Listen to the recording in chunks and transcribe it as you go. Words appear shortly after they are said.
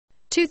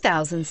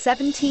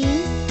2017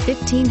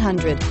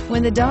 1500.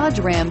 When the Dodge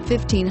Ram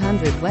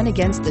 1500 went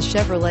against the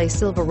Chevrolet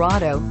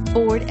Silverado,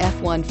 Ford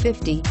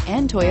F-150,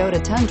 and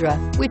Toyota Tundra,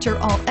 which are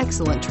all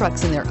excellent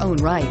trucks in their own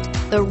right,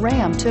 the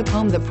Ram took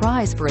home the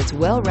prize for its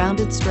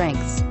well-rounded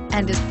strengths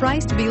and is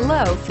priced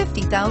below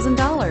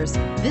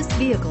 $50,000. This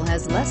vehicle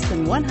has less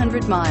than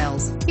 100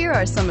 miles. Here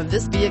are some of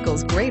this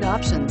vehicle's great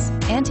options: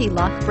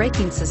 anti-lock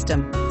braking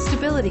system,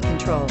 stability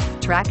control,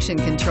 traction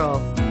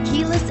control,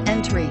 keyless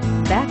entry,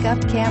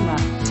 backup camera,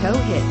 tow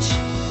hitch,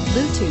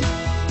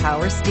 Bluetooth,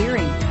 power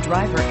steering,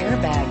 driver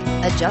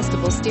airbag,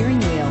 adjustable steering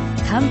wheel.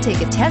 Come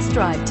take a test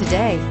drive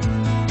today.